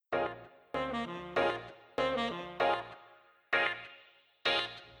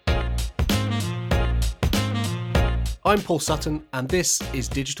I'm Paul Sutton, and this is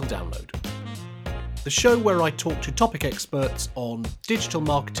Digital Download, the show where I talk to topic experts on digital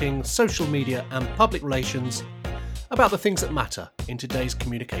marketing, social media, and public relations about the things that matter in today's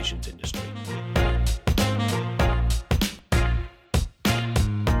communications industry.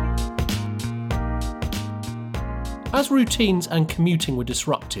 As routines and commuting were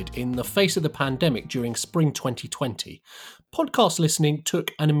disrupted in the face of the pandemic during spring 2020, podcast listening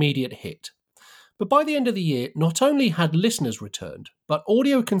took an immediate hit. But by the end of the year, not only had listeners returned, but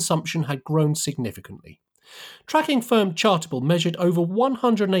audio consumption had grown significantly. Tracking firm Chartable measured over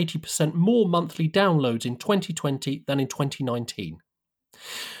 180% more monthly downloads in 2020 than in 2019.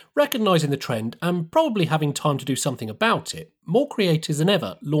 Recognising the trend and probably having time to do something about it, more creators than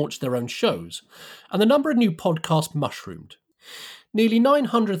ever launched their own shows, and the number of new podcasts mushroomed. Nearly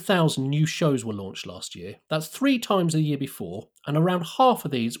 900,000 new shows were launched last year. That's 3 times the year before, and around half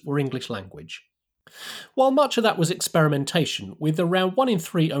of these were English language. While much of that was experimentation, with around 1 in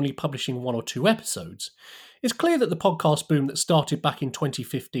 3 only publishing 1 or 2 episodes, it's clear that the podcast boom that started back in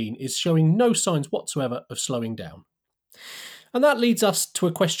 2015 is showing no signs whatsoever of slowing down. And that leads us to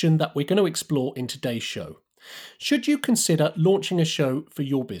a question that we're going to explore in today's show. Should you consider launching a show for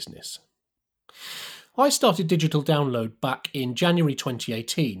your business? I started Digital Download back in January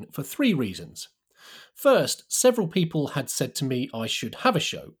 2018 for 3 reasons. First, several people had said to me I should have a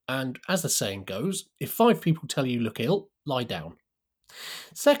show, and as the saying goes, if 5 people tell you look ill, lie down.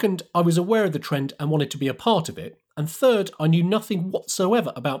 Second, I was aware of the trend and wanted to be a part of it. And third, I knew nothing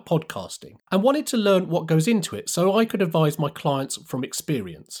whatsoever about podcasting and wanted to learn what goes into it so I could advise my clients from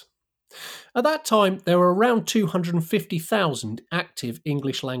experience. At that time, there were around 250,000 active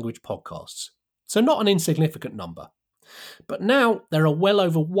English language podcasts, so not an insignificant number. But now there are well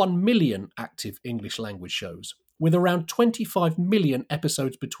over 1 million active English language shows, with around 25 million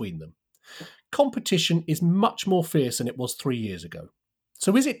episodes between them. Competition is much more fierce than it was 3 years ago.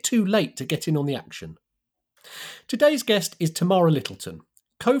 So is it too late to get in on the action? Today's guest is Tamara Littleton,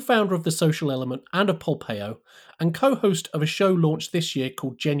 co-founder of The Social Element and of Polpeo, and co-host of a show launched this year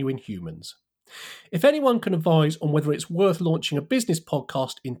called Genuine Humans. If anyone can advise on whether it's worth launching a business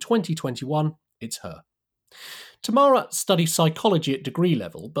podcast in 2021, it's her. Tamara studied psychology at degree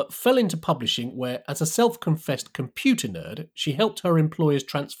level, but fell into publishing where, as a self-confessed computer nerd, she helped her employers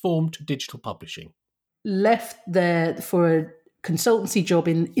transform to digital publishing. Left there for a consultancy job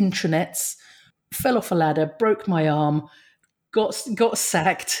in intranets, fell off a ladder, broke my arm, got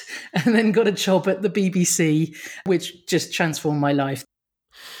sacked, and then got a job at the BBC, which just transformed my life.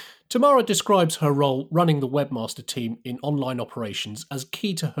 Tamara describes her role running the webmaster team in online operations as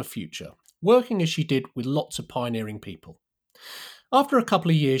key to her future, working as she did with lots of pioneering people. After a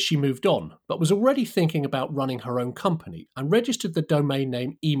couple of years, she moved on, but was already thinking about running her own company and registered the domain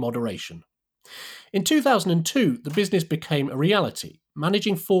name eModeration. In 2002, the business became a reality,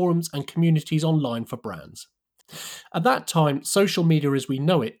 managing forums and communities online for brands. At that time, social media as we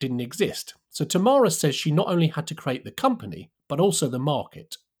know it didn't exist, so Tamara says she not only had to create the company, but also the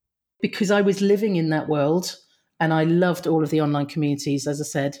market. Because I was living in that world, and I loved all of the online communities, as I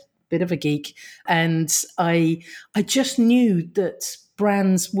said, bit of a geek, and I just knew that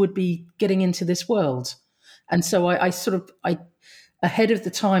brands would be getting into this world. And so I ahead of the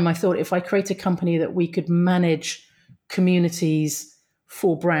time, I thought if I create a company that we could manage communities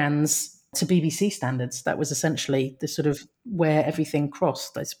for brands to BBC standards, that was essentially the sort of where everything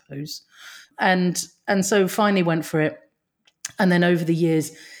crossed, I suppose. And so finally went for it. And then over the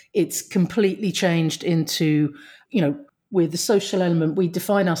years, it's completely changed into, with The Social Element, we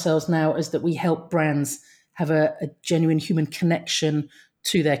define ourselves now as that we help brands have a genuine human connection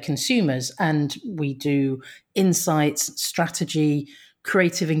to their consumers. And we do insights, strategy,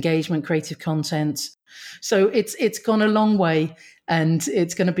 creative engagement, creative content. So it's gone a long way, and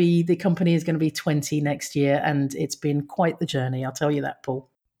the company is going to be 20 next year. And it's been quite the journey. I'll tell you that, Paul.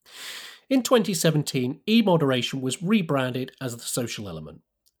 In 2017, eModeration was rebranded as The Social Element.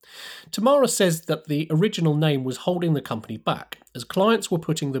 Tamara says that the original name was holding the company back, as clients were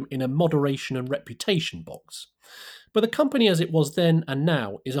putting them in a moderation and reputation box. But the company as it was then and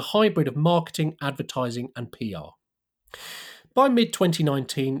now is a hybrid of marketing, advertising and PR. By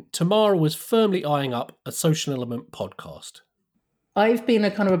mid-2019, Tamara was firmly eyeing up a Social Element podcast. I've been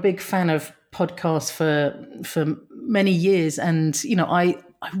a big fan of podcasts for many years, and I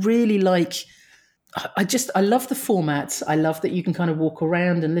really like. I love the format. I love that you can kind of walk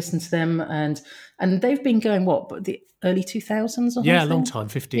around and listen to them, and they've been going the early 2000s or something? Yeah, a long time,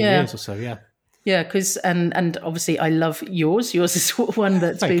 15 years or so, yeah. Yeah, because and obviously I love yours. Yours is one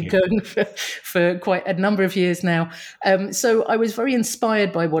that's Thank been you. going for quite a number of years now. So I was very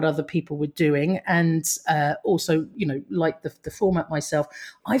inspired by what other people were doing, and also, like the format myself.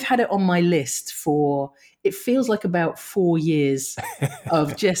 I've had it on my list for, it feels like about 4 years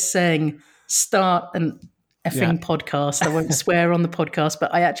of just saying start an Yeah. effing podcast. I won't swear on the podcast,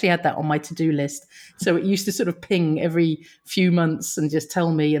 but I actually had that on my to-do list. So it used to sort of ping every few months and just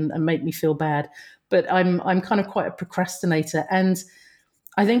tell me and make me feel bad. But I'm kind of quite a procrastinator, and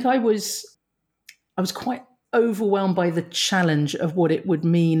I think I was quite overwhelmed by the challenge of what it would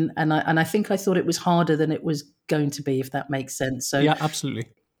mean, and I think I thought it was harder than it was going to be, if that makes sense. So Yeah, absolutely.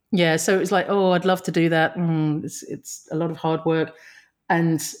 yeah, so it was like, oh, I'd love to do that. It's a lot of hard work,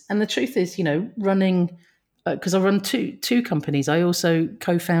 and the truth is, running, because I run two companies. I also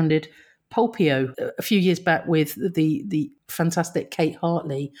co-founded Pulpio a few years back with the fantastic Kate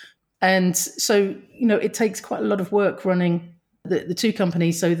Hartley, and so it takes quite a lot of work running the two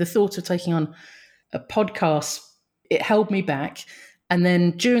companies. So the thought of taking on a podcast, it held me back. And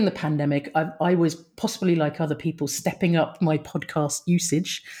then during the pandemic, I was possibly like other people stepping up my podcast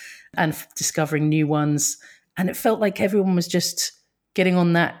usage and discovering new ones. And it felt like everyone was just getting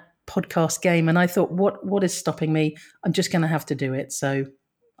on that podcast game. And I thought, what is stopping me? I'm just going to have to do it. So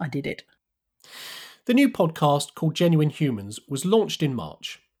I did it. The new podcast, called Genuine Humans, was launched in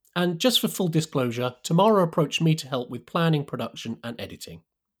March. And just for full disclosure, Tamara approached me to help with planning, production, and editing.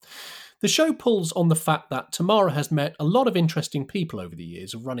 The show pulls on the fact that Tamara has met a lot of interesting people over the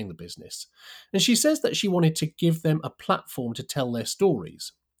years of running the business, and she says that she wanted to give them a platform to tell their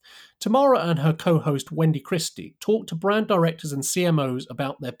stories. Tamara and her co-host Wendy Christie talk to brand directors and CMOs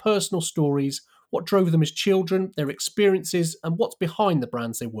about their personal stories, what drove them as children, their experiences, and what's behind the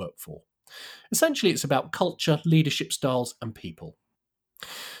brands they work for. Essentially, it's about culture, leadership styles, and people.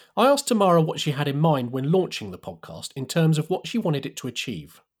 I asked Tamara what she had in mind when launching the podcast in terms of what she wanted it to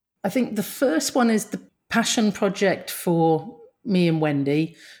achieve. I think the first one is the passion project for me and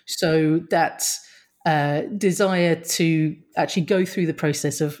Wendy. So that's desire to actually go through the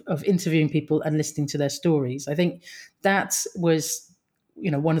process of interviewing people and listening to their stories. I think that was,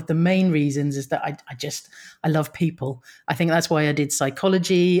 one of the main reasons is that I love people. I think that's why I did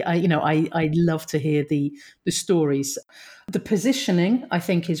psychology. I love to hear the stories. The positioning, I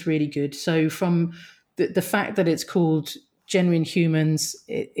think, is really good. So from the fact that it's called Genuine Humans,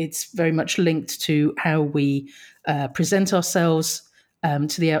 it's very much linked to how we present ourselves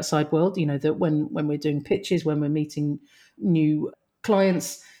to the outside world. That when we're doing pitches, when we're meeting new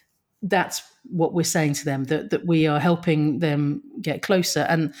clients, that's what we're saying to them, that we are helping them get closer.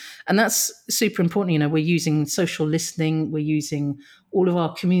 And that's super important. We're using social listening, we're using all of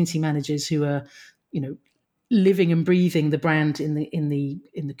our community managers who are, living and breathing the brand in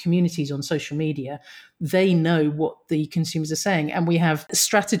the communities on social media. They know what the consumers are saying, and we have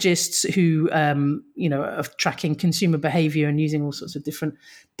strategists who are tracking consumer behavior and using all sorts of different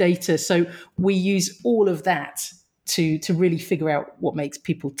data. So we use all of that to really figure out what makes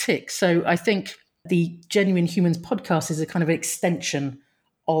people tick. So I think the Genuine Humans podcast is a kind of extension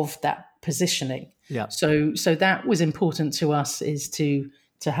of that positioning. Yeah. So that was important to us, is to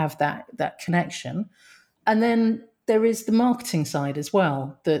have that connection. And then there is the marketing side as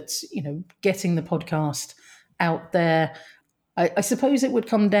well, that, getting the podcast out there. I suppose it would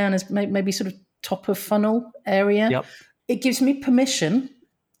come down as maybe sort of top of funnel area. Yep. It gives me permission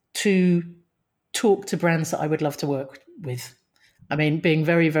to talk to brands that I would love to work with. I mean, being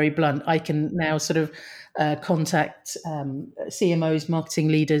very, very blunt, I can now sort of contact CMOs, marketing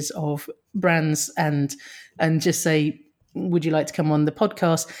leaders of brands, and just say, would you like to come on the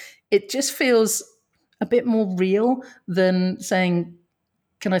podcast? It just feels a bit more real than saying,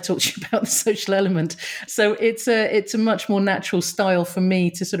 can I talk to you about the social element? So it's a much more natural style for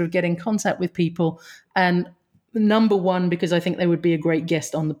me to sort of get in contact with people. And number one, because I think they would be a great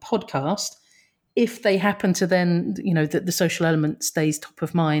guest on the podcast. If they happen to then, that the social element stays top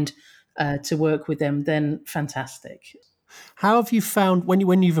of mind to work with them, then fantastic. How have you found,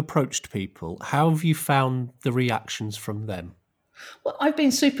 when you've approached people, how have you found the reactions from them? Well, I've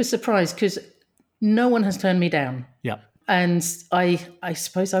been super surprised because no one has turned me down. Yeah. And I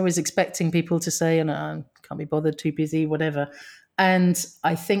suppose I was expecting people to say, and I can't be bothered, too busy, whatever. And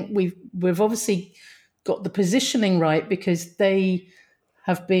I think we've obviously got the positioning right, because they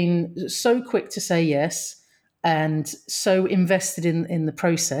have been so quick to say yes and so invested in the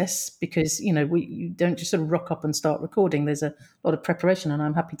process, because, you don't just sort of rock up and start recording. There's a lot of preparation, and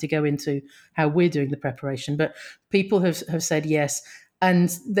I'm happy to go into how we're doing the preparation. But people have said yes.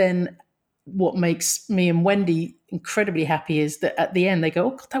 And then what makes me and Wendy incredibly happy is that at the end they go,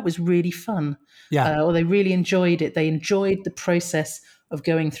 "Oh God, that was really fun," Yeah. or they really enjoyed it. They enjoyed the process of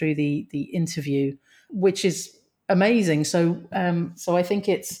going through the interview, which is amazing. So I think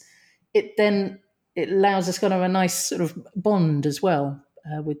it allows us kind of a nice sort of bond as well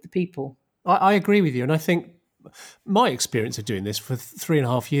with the people. I agree with you. And I think my experience of doing this for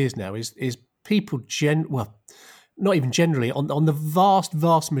 3.5 years now is people well, not even generally, on the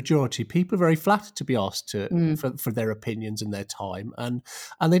vast majority, people are very flattered to be asked for their opinions and their time, and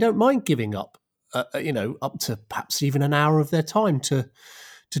they don't mind giving up, up to perhaps even an hour of their time to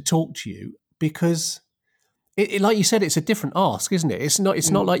talk to you, because like you said, it's a different ask, isn't it? It's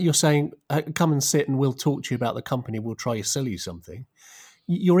not like you're saying, come and sit and we'll talk to you about the company, we'll try to sell you something.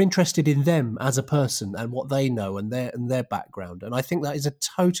 You're interested in them as a person and what they know and their background, and I think that is a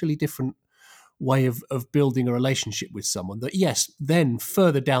totally different way of building a relationship with someone that, yes, then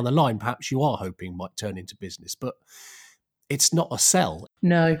further down the line, perhaps you are hoping might turn into business, but it's not a sell.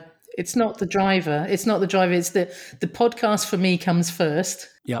 No, it's not the driver. It's not the driver. It's the podcast for me comes first.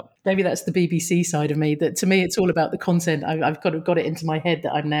 Yep. Maybe that's the BBC side of me. That to me, it's all about the content. I've got it into my head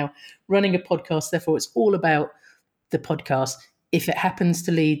that I'm now running a podcast. Therefore, it's all about the podcast. If it happens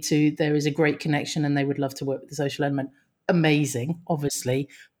to lead to there is a great connection and they would love to work with the social element, amazing, obviously,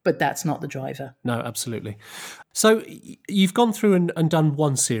 but that's not the driver. No, absolutely. So you've gone through and done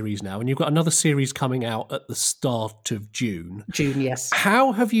one series now, and you've got another series coming out at the start of June. June, yes.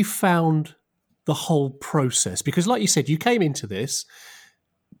 How have you found the whole process? Because like you said, you came into this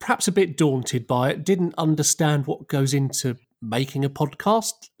perhaps a bit daunted by it, didn't understand what goes into making a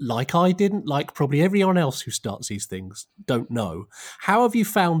podcast, like I didn't, like probably everyone else who starts these things don't know. How have you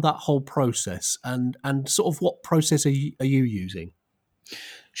found that whole process, and sort of what process are you using?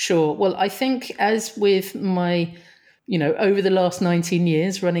 Sure. Well, I think as with my, over the last 19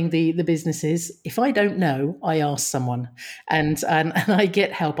 years running the businesses, if I don't know, I ask someone and I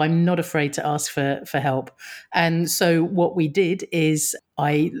get help. I'm not afraid to ask for help. And so what we did is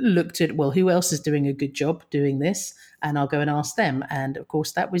I looked at, well, who else is doing a good job doing this? And I'll go and ask them. And of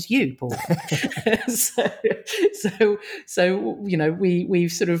course, that was you, Paul. so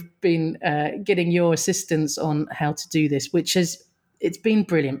we've sort of been getting your assistance on how to do this, which has, it's been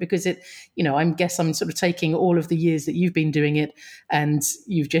brilliant because I'm sort of taking all of the years that you've been doing it and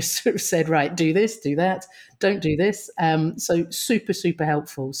you've just sort of said, right, do this, do that, don't do this. So super, super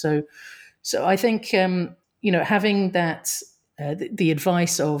helpful. So I think, having that, the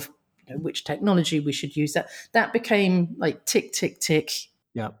advice of which technology we should use, that became like tick, tick, tick.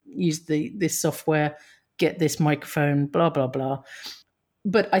 Yeah. Use this software, get this microphone, blah, blah, blah.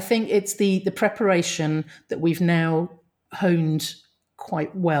 But I think it's the preparation that we've now honed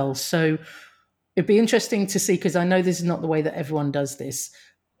quite well. So it'd be interesting to see, because I know this is not the way that everyone does this.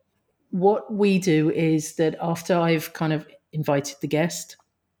 What we do is that after I've kind of invited the guest,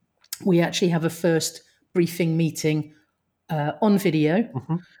 we actually have a first briefing meeting on video.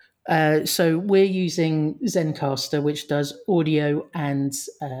 Mm-hmm. So we're using Zencastr, which does audio and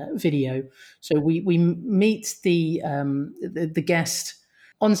video. So we meet the guest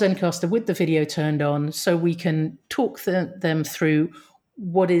on Zencastr with the video turned on, so we can talk them through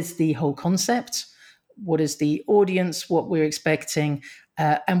what is the whole concept, what is the audience, what we're expecting.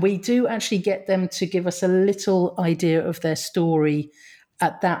 And we do actually get them to give us a little idea of their story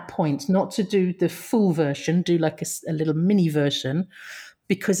at that point, not to do the full version, do like a little mini version,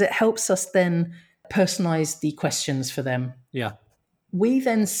 because it helps us then personalize the questions for them. Yeah. We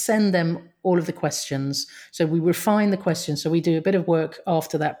then send them all of the questions. So we refine the questions. So we do a bit of work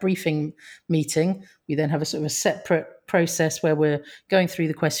after that briefing meeting. We then have a sort of a separate process where we're going through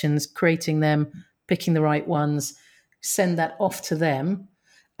the questions, creating them, picking the right ones, send that off to them.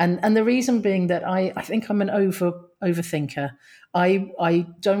 And the reason being that I think I'm an overthinker. I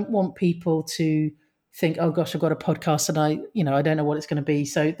don't want people to think, oh gosh, I've got a podcast and I don't know what it's going to be.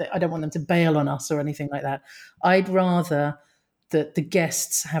 So I don't want them to bail on us or anything like that. I'd rather that the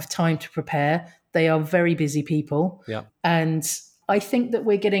guests have time to prepare. They are very busy people. Yeah. And I think that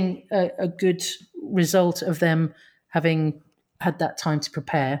we're getting a good result of them having had that time to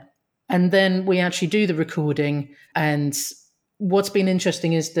prepare. And then we actually do the recording. And what's been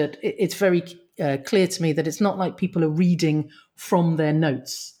interesting is that it's very clear to me that it's not like people are reading from their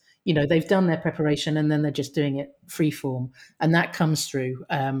notes. They've done their preparation and then they're just doing it free form. And that comes through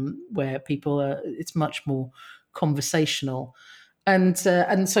where people it's much more conversational. And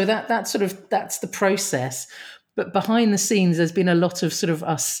so that's the process. But behind the scenes, there's been a lot of sort of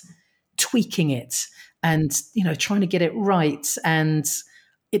us tweaking it and, trying to get it right. And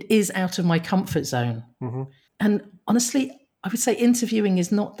it is out of my comfort zone. Mm-hmm. And honestly, I would say interviewing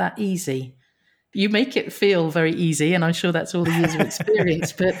is not that easy. You make it feel very easy, and I'm sure that's all the years of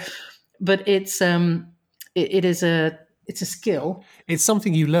experience. But it's it's a skill. It's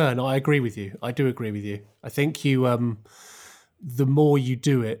something you learn. I agree with you. I do agree with you. I think you, the more you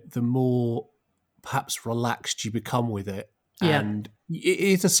do it, the more perhaps relaxed you become with it. Yeah. And it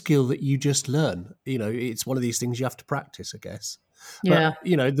is a skill that you just learn. It's one of these things you have to practice, I guess. Yeah.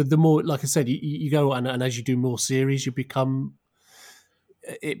 But, the more, like I said, you go and as you do more series, it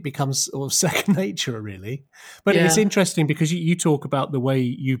becomes sort of second nature, really. But it's interesting because you talk about the way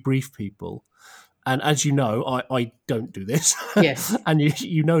you brief people. And as you know, I don't do this. Yes. And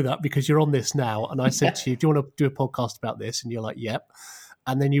you know that because you're on this now. And I said to you, do you want to do a podcast about this? And you're like, yep.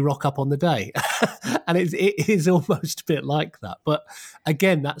 And then you rock up on the day. And it is almost a bit like that. But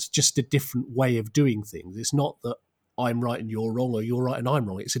again, that's just a different way of doing things. It's not that I'm right and you're wrong, or you're right and I'm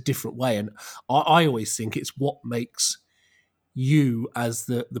wrong. It's a different way. And I always think it's what makes you as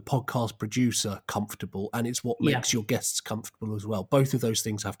the podcast producer comfortable, and it's what makes your guests comfortable as well. Both of those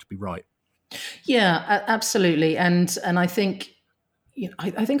things have to be right. Yeah, absolutely. And I think,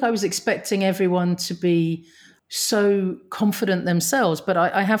 I think I was expecting everyone to be so confident themselves, but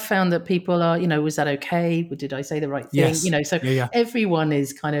I have found that people are, was that okay? Did I say the right thing? Yes. So Yeah. Everyone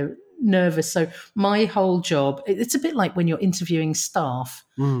is kind of nervous. So my whole job, it's a bit like when you're interviewing staff.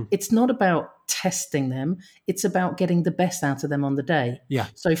 It's not about testing them. It's about getting the best out of them on the day. Yeah.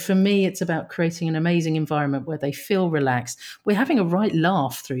 So for me, it's about creating an amazing environment where they feel relaxed. We're having a right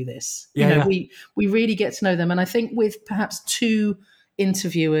laugh through this. We really get to know them. And I think with perhaps two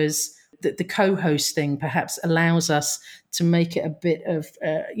interviewers, the co-host thing perhaps allows us to make it a bit of,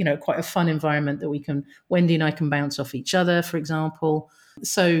 quite a fun environment that Wendy and I can bounce off each other, for example.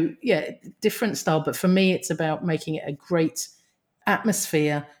 So yeah, different style. But for me, it's about making it a great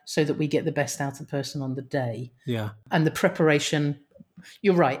atmosphere so that we get the best out of the person on the day. Yeah. And the preparation,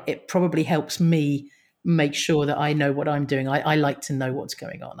 you're right, it probably helps me make sure that I know what I'm doing. I like to know what's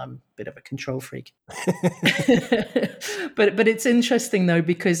going on. I'm a bit of a control freak. But it's interesting though,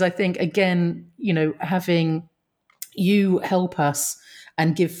 because I think, again, having you help us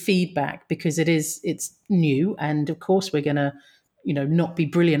and give feedback, because it's new, and of course we're going to not be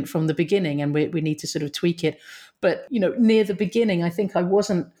brilliant from the beginning, and we need to sort of tweak it. But near the beginning, I think I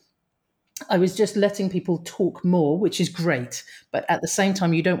was just letting people talk more, which is great. But at the same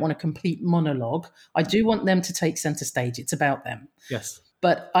time, you don't want a complete monologue. I do want them to take center stage. It's about them. Yes.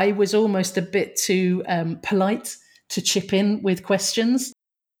 But I was almost a bit too polite to chip in with questions.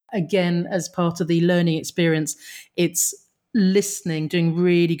 Again, as part of the learning experience, it's listening, doing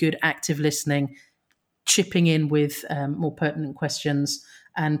really good active listening, chipping in with more pertinent questions,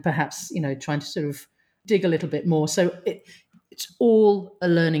 and perhaps, trying to sort of dig a little bit more. So it's all a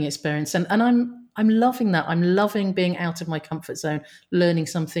learning experience. And I'm loving that. I'm loving being out of my comfort zone, learning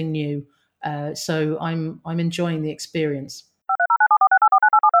something new. So I'm enjoying the experience.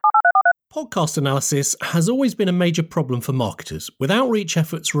 Podcast analysis has always been a major problem for marketers, with outreach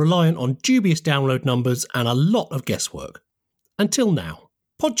efforts reliant on dubious download numbers and a lot of guesswork. Until now.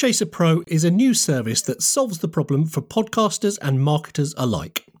 Podchaser Pro is a new service that solves the problem for podcasters and marketers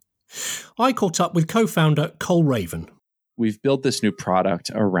alike. I caught up with co-founder Cole Raven. We've built this new product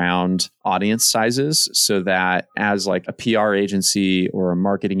around audience sizes so that as like a PR agency or a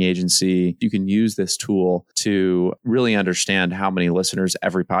marketing agency, you can use this tool to really understand how many listeners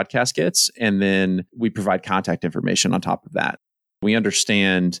every podcast gets. And then we provide contact information on top of that. We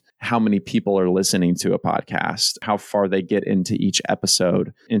understand how many people are listening to a podcast, how far they get into each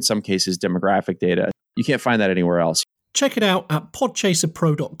episode, in some cases, demographic data. You can't find that anywhere else. Check it out at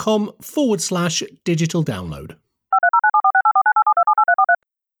podchaserpro.com/digital download.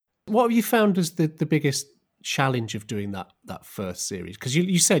 What have you found as the biggest challenge of doing that first series? Because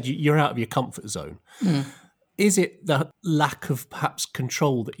you said you're out of your comfort zone. Is it the lack of perhaps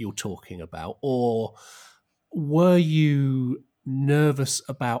control that you're talking about? Or were you nervous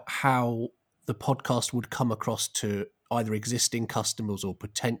about how the podcast would come across to either existing customers or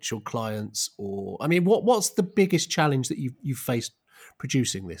potential clients? Or, I mean, what's the biggest challenge that you've faced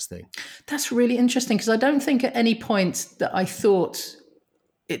producing this thing? That's really interesting, because I don't think at any point that I thought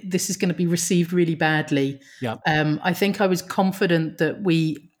this is going to be received really badly. Yeah. I think I was confident that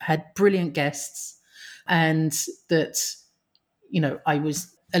we had brilliant guests, and that, I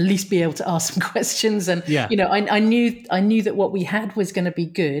was at least be able to ask some questions. And, I knew that what we had was going to be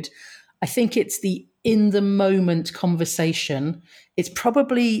good. I think it's the in the moment conversation.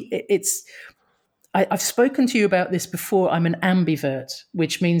 I've spoken to you about this before. I'm an ambivert,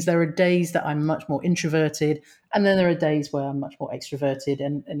 which means there are days that I'm much more introverted, and then there are days where I'm much more extroverted.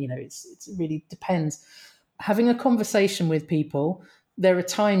 And it really depends. Having a conversation with people there are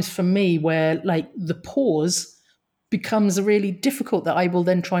times for me where like the pause becomes really difficult, that I will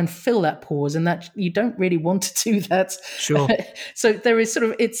then try and fill that pause, and that you don't really want to do that. Sure. So there is sort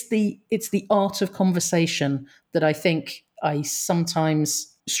of, it's the art of conversation that I think I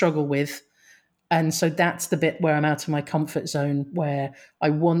sometimes struggle with. And so that's the bit where I'm out of my comfort zone, where I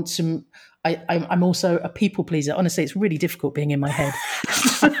want to. I'm also a people pleaser. Honestly, it's really difficult being in my head.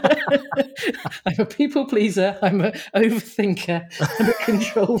 I'm a people pleaser. I'm an overthinker. I'm a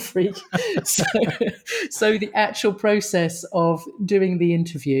control freak. So the actual process of doing the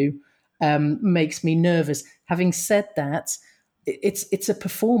interview makes me nervous. Having said that, it's a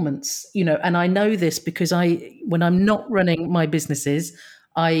performance, and I know this because when I'm not running my businesses,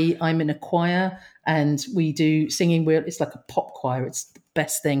 I'm in a choir and we do singing. It's like a pop choir. It's the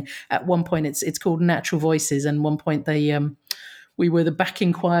best thing. At one point, it's called Natural Voices, and one point we were the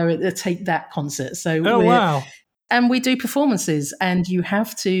backing choir at the Take That concert. So wow. And we do performances, and you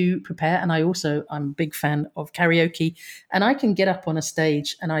have to prepare. And I'm a big fan of karaoke, and I can get up on a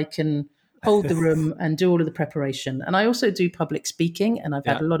stage and I can hold the room and do all of the preparation. And I also do public speaking, and I've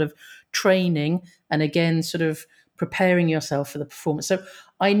had a lot of training, and again, sort of preparing yourself for the performance. So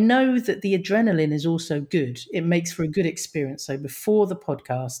I know that the adrenaline is also good. It makes for a good experience. So before the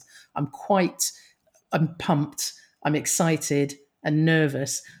podcast, I'm pumped, I'm excited and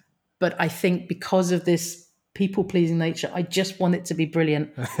nervous. But I think because of this people-pleasing nature, I just want it to be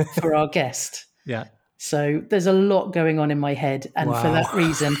brilliant for our guest. Yeah. So there's a lot going on in my head, and for that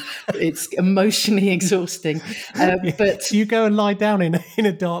reason, it's emotionally exhausting. But you go and lie down in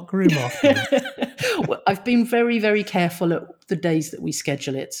a dark room afterwards. Well, I've been very, very careful at the days that we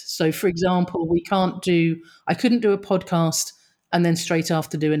schedule it. So, for example, I couldn't do a podcast and then straight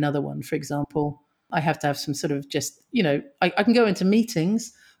after do another one, for example. I have to have some sort of just, I can go into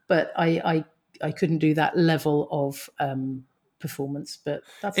meetings, but I couldn't do that level of performance. But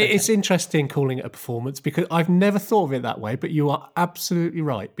that's okay. It's interesting calling it a performance, because I've never thought of it that way, but you are absolutely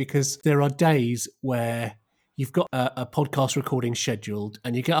right, because there are days where you've got a podcast recording scheduled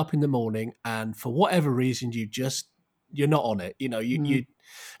and you get up in the morning and for whatever reason you're not on it. You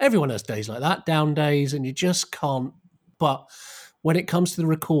everyone has days like that, down days, and you just can't. But when it comes to the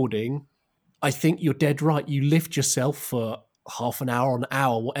recording, I think you're dead right. You lift yourself for half an hour,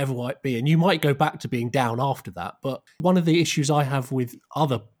 whatever it might be, and you might go back to being down after that. But one of the issues I have with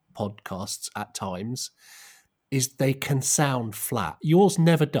other podcasts at times is they can sound flat. Yours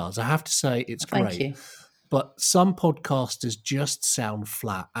never does. I have to say, it's great. Thank you. But some podcasters just sound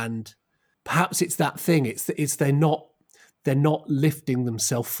flat, and perhaps it's that thing. It's they're not lifting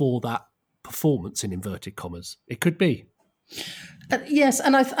themselves for that performance, in inverted commas. It could be. Yes,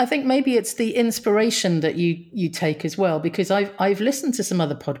 and I think maybe it's the inspiration that you take as well, because I've listened to some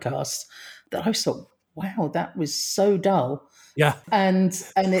other podcasts that I thought, wow, that was so dull. Yeah, and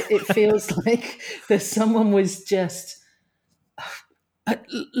it feels like that someone was just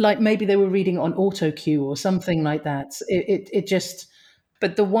like maybe they were reading on auto cue or something like that. It just,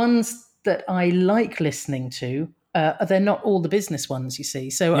 but the ones that I like listening to, they're not all the business ones, you see.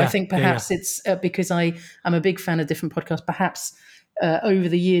 So I think perhaps it's because I am a big fan of different podcasts. Perhaps over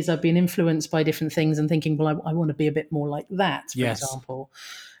the years I've been influenced by different things and thinking, well, I want to be a bit more like that, for example.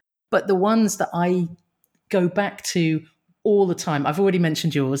 But the ones that I go back to all the time, I've already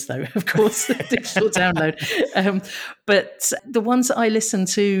mentioned yours, though, of course, the digital download. But the ones that I listen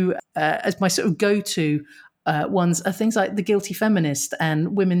to as my sort of go-to ones are things like The Guilty Feminist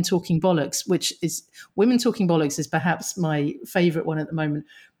and Women Talking Bollocks, Women Talking Bollocks is perhaps my favorite one at the moment,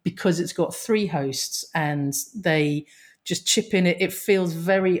 because it's got 3 hosts and they just chip in. It feels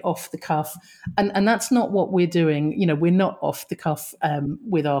very off the cuff, and that's not what we're doing. We're not off the cuff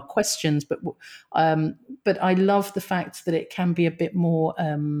with our questions, but I love the fact that it can be a bit more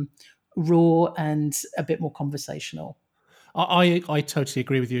raw and a bit more conversational. I totally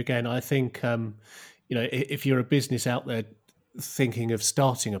agree with you again. I think if you're a business out there thinking of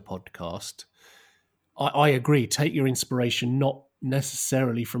starting a podcast, I agree. Take your inspiration not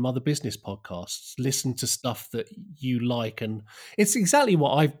necessarily from other business podcasts. Listen to stuff that you like, and it's exactly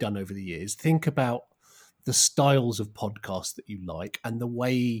what I've done over the years. Think about the styles of podcasts that you like and the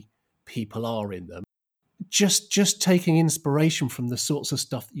way people are in them. Just taking inspiration from the sorts of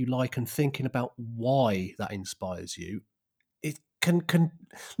stuff that you like and thinking about why that inspires you, it can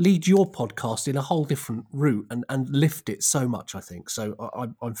lead your podcast in a whole different route and lift it so much, I think. So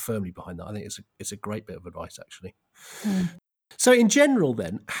I'm firmly behind that. I think it's a great bit of advice, actually. So in general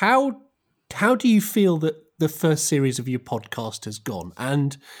then, how do you feel that the first series of your podcast has gone?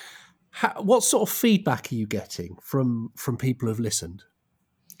 And what sort of feedback are you getting from people who've listened?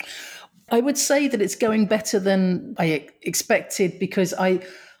 I would say that it's going better than I expected, because I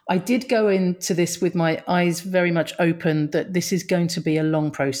did go into this with my eyes very much open that this is going to be a long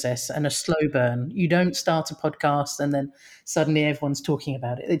process and a slow burn. You don't start a podcast and then suddenly everyone's talking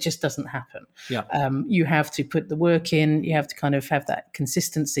about it. It just doesn't happen. Yeah. You have to put the work in. You have to kind of have that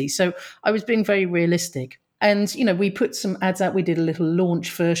consistency. So I was being very realistic. And, we put some ads out. We did a little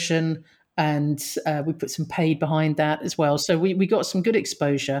launch version, and we put some paid behind that as well. So we got some good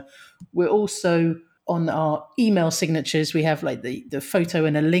exposure. We're also on our email signatures, we have like the photo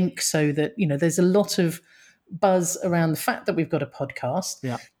and a link, so that, there's a lot of buzz around the fact that we've got a podcast.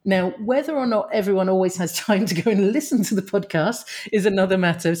 Yeah. Now, whether or not everyone always has time to go and listen to the podcast is another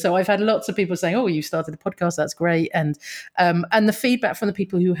matter. So I've had lots of people saying, "Oh, you started a podcast, that's great." And the feedback from the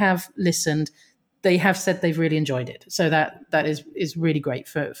people who have listened, they have said they've really enjoyed it. So that is really great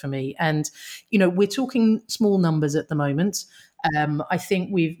for me. And, we're talking small numbers at the moment. I think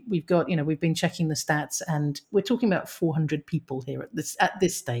we've got, we've been checking the stats, and we're talking about 400 people here at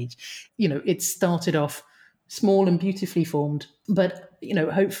this stage. It started off small and beautifully formed, but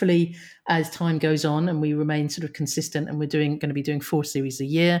hopefully as time goes on and we remain sort of consistent, and we're going to be doing 4 series a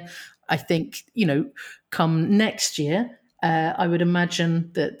year, I think come next year, I would imagine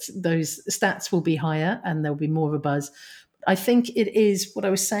that those stats will be higher and there'll be more of a buzz. I think it is what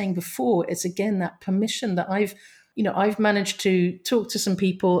I was saying before. It's again that permission that I've managed to talk to some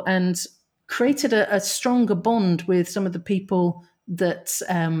people and created a stronger bond with some of the people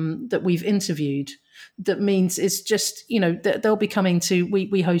that we've interviewed. That means it's just, they'll be coming to,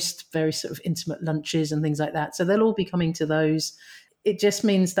 we host very sort of intimate lunches and things like that. So they'll all be coming to those. It just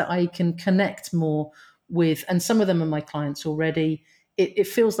means that I can connect more with, and some of them are my clients already. It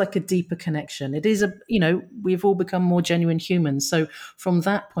feels like a deeper connection. It is we've all become more genuine humans. So from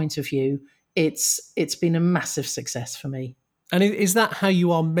that point of view, it's been a massive success for me. And is that how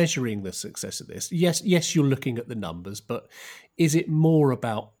you are measuring the success of this? Yes, you're looking at the numbers, but is it more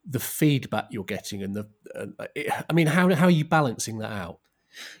about the feedback you're getting and how are you balancing that out?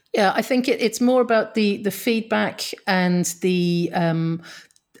 Yeah, I think it's more about the feedback and the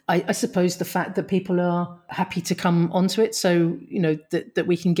I suppose the fact that people are happy to come onto it. So that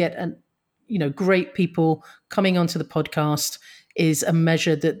we can get great people coming onto the podcast is a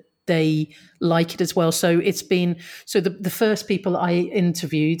measure that they like it as well. So it's been, the first people I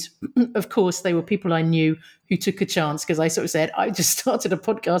interviewed, of course, they were people I knew who took a chance, because I sort of said, I just started a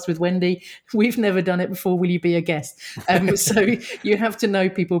podcast with Wendy. We've never done it before. Will you be a guest? So you have to know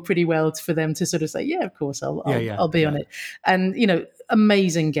people pretty well for them to sort of say, yeah, of course, I'll be on it. And,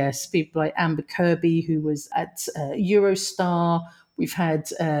 amazing guests, people like Amber Kirby, who was at Eurostar. We've had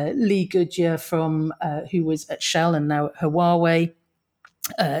Lee Goodyear from who was at Shell and now at Huawei.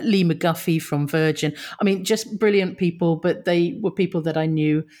 Lee McGuffey from Virgin. I mean, just brilliant people, but they were people that I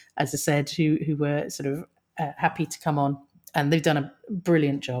knew, as I said, who were sort of happy to come on, and they've done a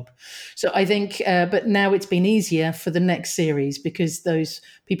brilliant job. So I think, but now it's been easier for the next series, because those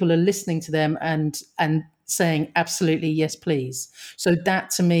people are listening to them and saying absolutely yes, please. So that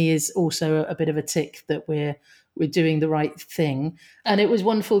to me is also a bit of a tick that we're doing the right thing. And it was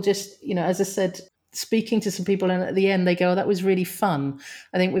wonderful, just as I said, speaking to some people, and at the end they go, "Oh, that was really fun."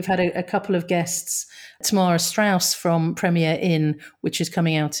 I think we've had a couple of guests, Tamara Strauss from Premier Inn, which is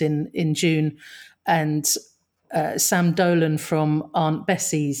coming out in June, and Sam Dolan from Aunt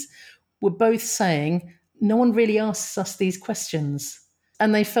Bessie's, were both saying, no one really asks us these questions.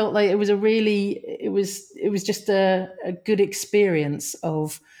 And they felt like it was just a good experience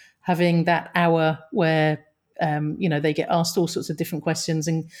of having that hour where they get asked all sorts of different questions,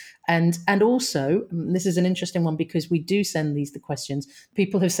 and also, this is an interesting one, because we do send the questions.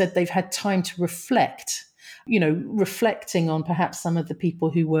 People have said they've had time to reflect, reflecting on perhaps some of the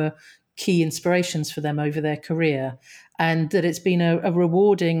people who were key inspirations for them over their career, and that it's been a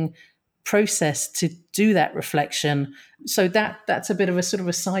rewarding process to do that reflection. So that's a bit of a sort of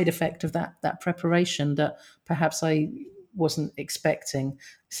a side effect of that preparation that perhaps I wasn't expecting.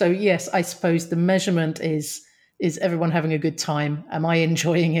 So yes, I suppose the measurement is everyone having a good time? Am I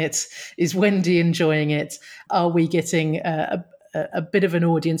enjoying it? Is Wendy enjoying it? Are we getting a bit of an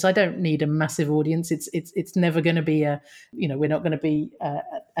audience? I don't need a massive audience. It's never going to be we're not going to be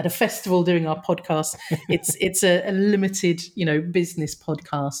at a festival doing our podcast. It's a limited, business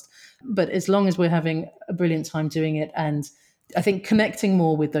podcast. But as long as we're having a brilliant time doing it, and I think connecting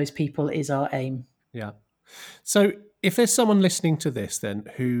more with those people is our aim. Yeah. So if there's someone listening to this then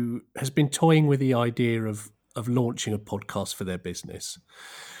who has been toying with the idea of launching a podcast for their business,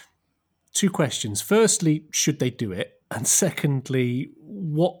 2 questions. Firstly, should they do it? And secondly,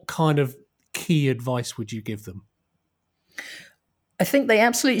 what kind of key advice would you give them? I think they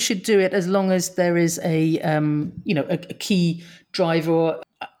absolutely should do it as long as there is a key driver.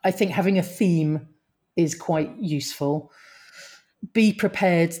 I think having a theme is quite useful. Be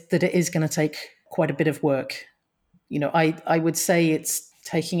prepared that it is going to take quite a bit of work. I would say it's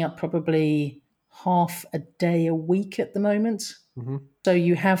taking up probably half a day a week at the moment. Mm-hmm. So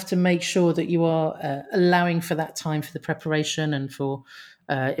you have to make sure that you are allowing for that time for the preparation and for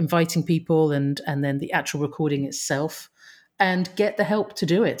inviting people and then the actual recording itself, and get the help to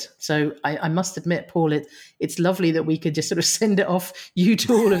do it. So I must admit, Paul, it's lovely that we could just sort of send it off. You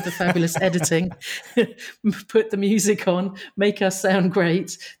do all of the fabulous editing, put the music on, make us sound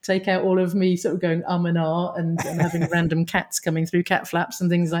great, take out all of me sort of going and ah and having random cats coming through, cat flaps and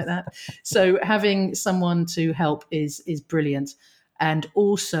things like that. So having someone to help is brilliant. And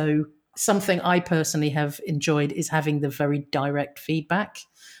also something I personally have enjoyed is having the very direct feedback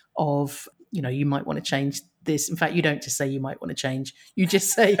of, you might want to change this. In fact, you don't just say you might want to change. You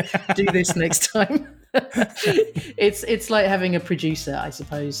just say, do this next time. It's like having a producer, I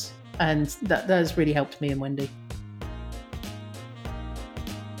suppose. And that has really helped me and Wendy.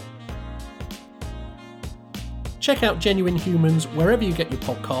 Check out Genuine Humans wherever you get your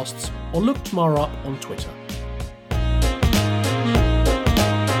podcasts, or look Tamara up on Twitter.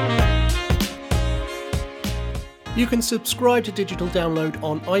 You can subscribe to Digital Download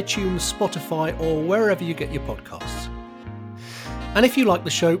on iTunes, Spotify, or wherever you get your podcasts. And if you like the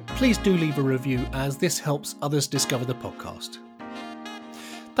show, please do leave a review, as this helps others discover the podcast.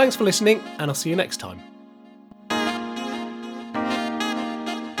 Thanks for listening, and I'll see you next time.